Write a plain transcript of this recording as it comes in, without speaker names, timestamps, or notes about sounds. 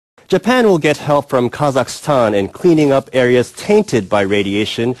Japan will get help from Kazakhstan in cleaning up areas tainted by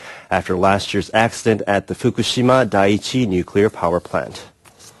radiation after last year's accident at the Fukushima Daiichi nuclear power plant.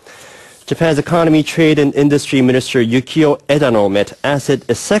 Japan's Economy, Trade and Industry Minister Yukio Edano met Asid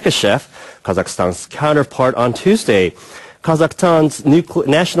Isekashev, Kazakhstan's counterpart, on Tuesday. Kazakhstan's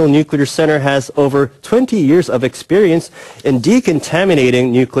National Nuclear Center has over 20 years of experience in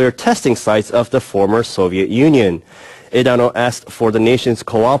decontaminating nuclear testing sites of the former Soviet Union. Edano asked for the nation's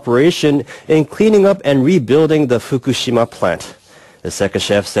cooperation in cleaning up and rebuilding the Fukushima plant.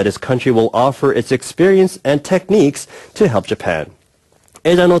 Isekashev said his country will offer its experience and techniques to help Japan.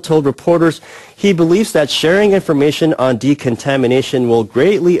 Edano told reporters he believes that sharing information on decontamination will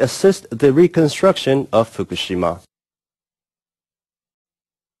greatly assist the reconstruction of Fukushima.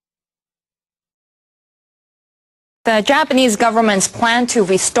 The Japanese government's plan to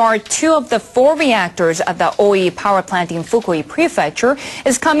restart 2 of the 4 reactors at the Oi power plant in Fukui Prefecture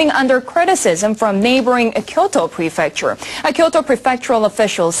is coming under criticism from neighboring Kyoto Prefecture. A Kyoto prefectural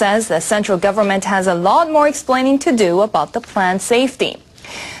official says the central government has a lot more explaining to do about the plant's safety.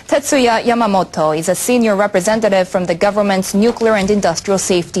 Tetsuya Yamamoto is a senior representative from the government's Nuclear and Industrial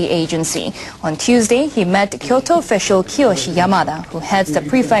Safety Agency. On Tuesday, he met Kyoto official Kiyoshi Yamada, who heads the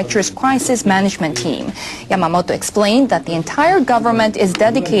prefecture's crisis management team. Yamamoto explained that the entire government is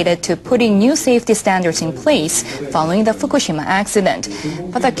dedicated to putting new safety standards in place following the Fukushima accident.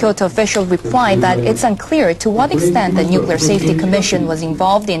 But the Kyoto official replied that it's unclear to what extent the Nuclear Safety Commission was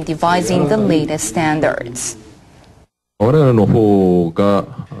involved in devising the latest standards.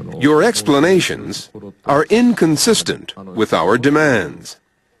 Your explanations are inconsistent with our demands.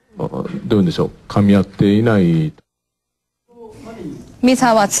 Misawa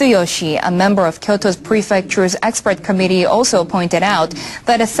Tsuyoshi, a member of Kyoto's prefecture's expert committee, also pointed out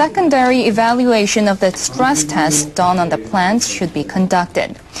that a secondary evaluation of the stress tests done on the plants should be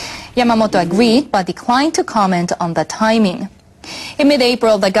conducted. Yamamoto agreed but declined to comment on the timing. In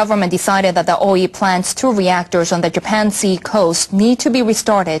mid-April, the government decided that the Oi plant's 2 reactors on the Japan Sea coast need to be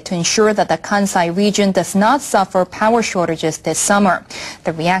restarted to ensure that the Kansai region does not suffer power shortages this summer.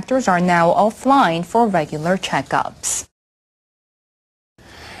 The reactors are now offline for regular checkups.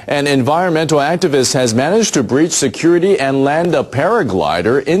 An environmental activist has managed to breach security and land a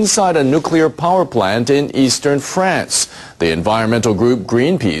paraglider inside a nuclear power plant in eastern France. The environmental group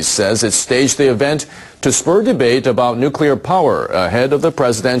Greenpeace says it staged the event to spur debate about nuclear power ahead of the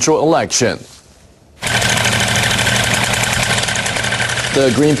presidential election. The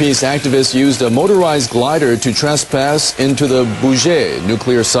Greenpeace activists used a motorized glider to trespass into the Bouget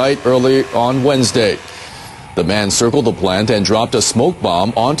nuclear site early on Wednesday. The man circled the plant and dropped a smoke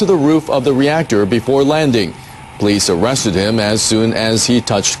bomb onto the roof of the reactor before landing. Police arrested him as soon as he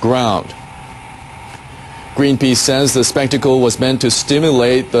touched ground. Greenpeace says the spectacle was meant to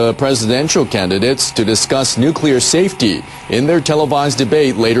stimulate the presidential candidates to discuss nuclear safety in their televised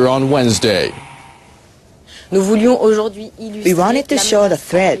debate later on Wednesday. We wanted to show the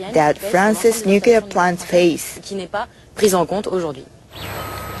threat that France's nuclear plants face.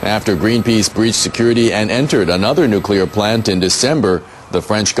 After Greenpeace breached security and entered another nuclear plant in December, the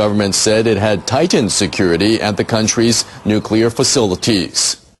French government said it had tightened security at the country's nuclear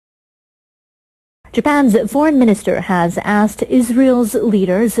facilities. Japan's foreign minister has asked Israel's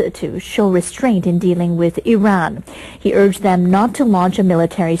leaders to show restraint in dealing with Iran. He urged them not to launch a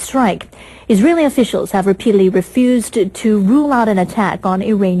military strike. Israeli officials have repeatedly refused to rule out an attack on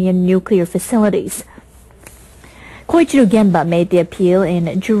Iranian nuclear facilities. Koichiro Genba made the appeal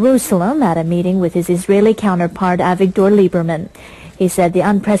in Jerusalem at a meeting with his Israeli counterpart Avigdor Lieberman. He said the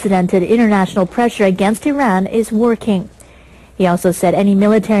unprecedented international pressure against Iran is working. He also said any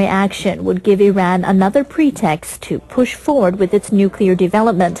military action would give Iran another pretext to push forward with its nuclear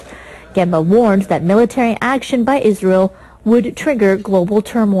development. Genba warned that military action by Israel would trigger global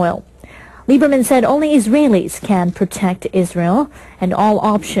turmoil. Lieberman said only Israelis can protect Israel, and all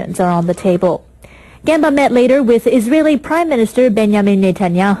options are on the table. Genba met later with Israeli Prime Minister Benjamin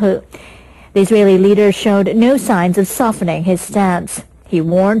Netanyahu. The Israeli leader showed no signs of softening his stance. He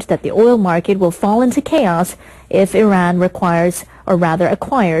warned that the oil market will fall into chaos if Iran acquires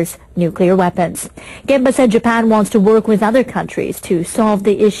nuclear weapons. Genba said Japan wants to work with other countries to solve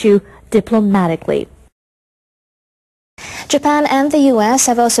the issue diplomatically. Japan and the U.S.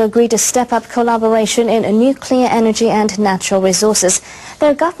 have also agreed to step up collaboration in nuclear energy and natural resources.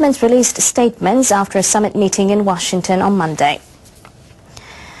 Their governments released statements after a summit meeting in Washington on Monday.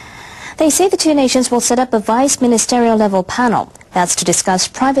 They say the 2 nations will set up a vice-ministerial level panel. That's to discuss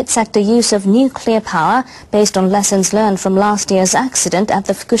private sector use of nuclear power based on lessons learned from last year's accident at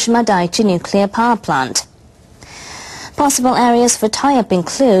the Fukushima Daiichi nuclear power plant. Possible areas for tie-up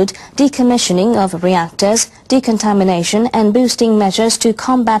include decommissioning of reactors, decontamination and boosting measures to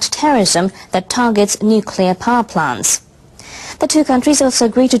combat terrorism that targets nuclear power plants. The two countries also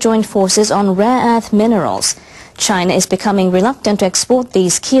agreed to join forces on rare earth minerals. China is becoming reluctant to export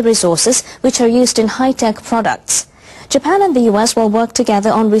these key resources, which are used in high-tech products. Japan and the US will work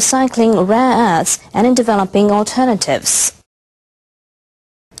together on recycling rare earths and in developing alternatives.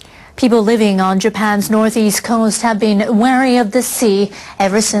 People living on Japan's northeast coast have been wary of the sea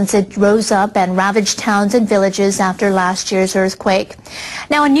ever since it rose up and ravaged towns and villages after last year's earthquake.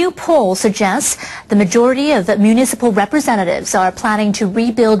 Now, a new poll suggests the majority of municipal representatives are planning to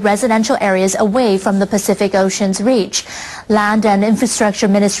rebuild residential areas away from the Pacific Ocean's reach. Land and Infrastructure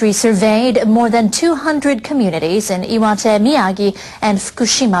Ministry surveyed more than 200 communities in Iwate, Miyagi, and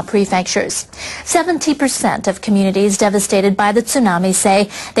Fukushima prefectures. 70% of communities devastated by the tsunami say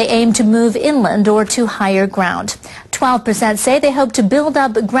they aim to move inland or to higher ground. 12% say they hope to build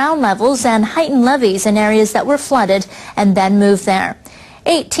up ground levels and heighten levees in areas that were flooded and then move there.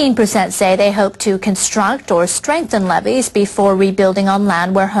 18% say they hope to construct or strengthen levees before rebuilding on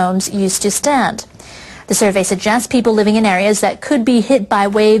land where homes used to stand. The survey suggests people living in areas that could be hit by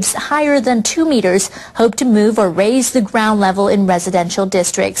waves higher than 2 meters hope to move or raise the ground level in residential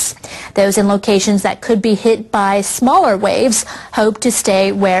districts. Those in locations that could be hit by smaller waves hope to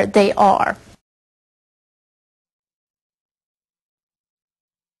stay where they are.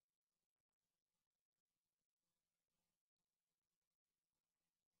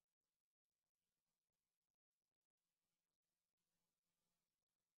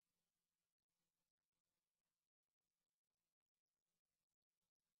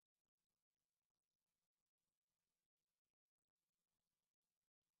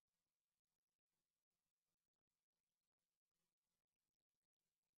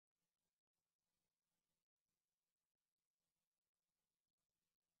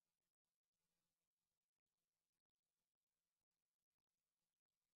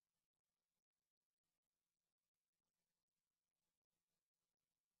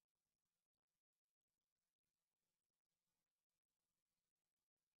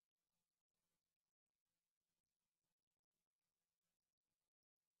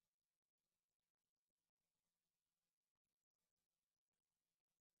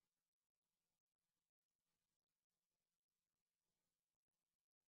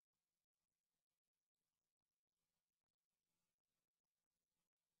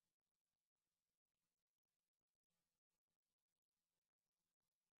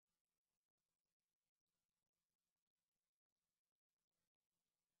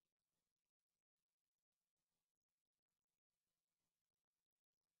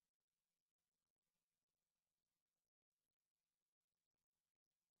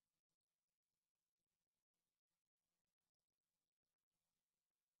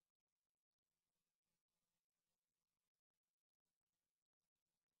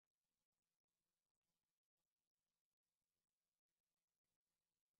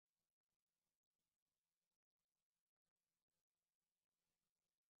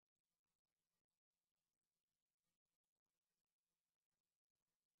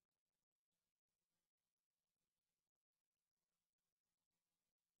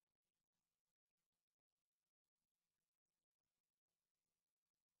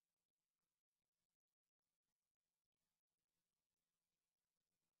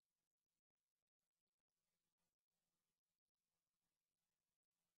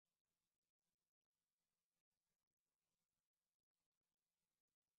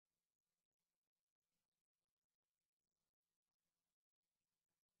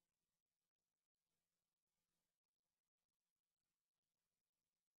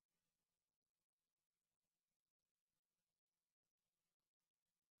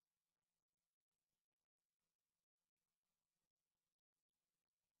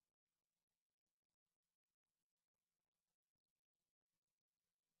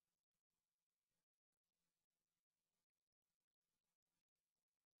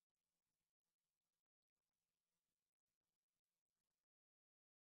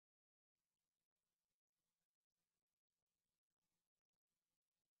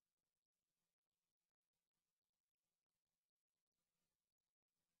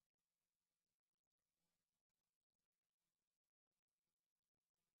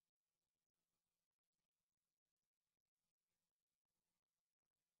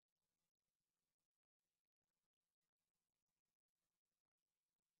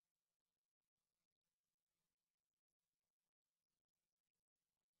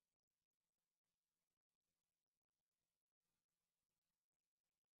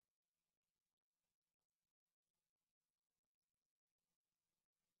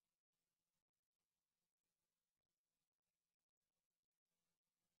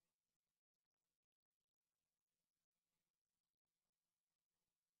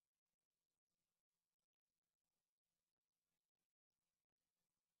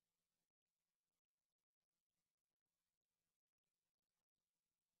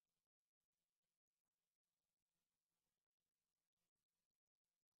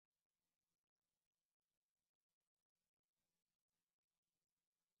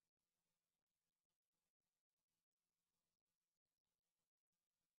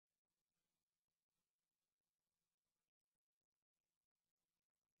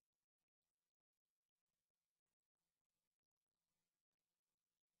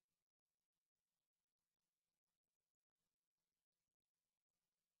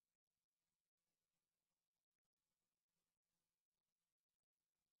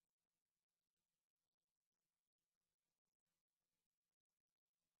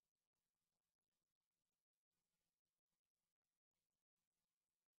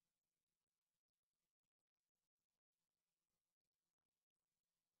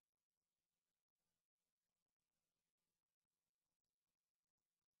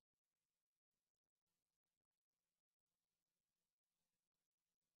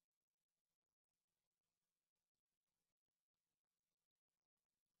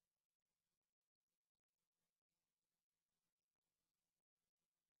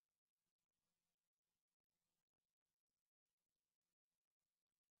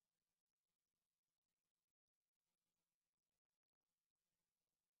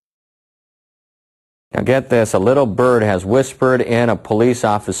 Now get this, a little bird has whispered in a police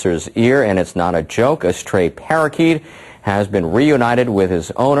officer's ear, and it's not a joke. A stray parakeet has been reunited with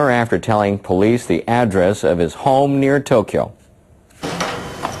his owner after telling police the address of his home near Tokyo.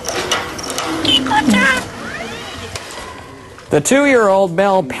 The 2-year-old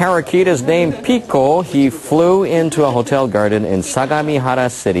male parakeet is named Pico. He flew into a hotel garden in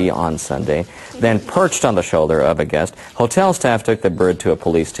Sagamihara City on Sunday, then perched on the shoulder of a guest. Hotel staff took the bird to a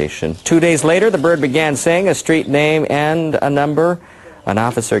police station. 2 days later, the bird began saying a street name and a number. An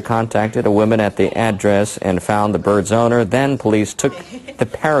officer contacted a woman at the address and found the bird's owner. Then police took the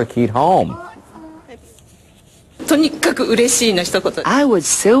parakeet home. I was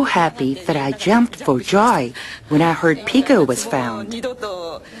so happy that I jumped for joy when I heard Pico was found.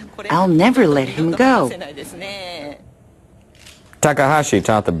 I'll never let him go. Takahashi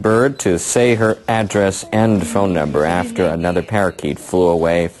taught the bird to say her address and phone number after another parakeet flew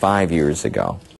away 5 years ago.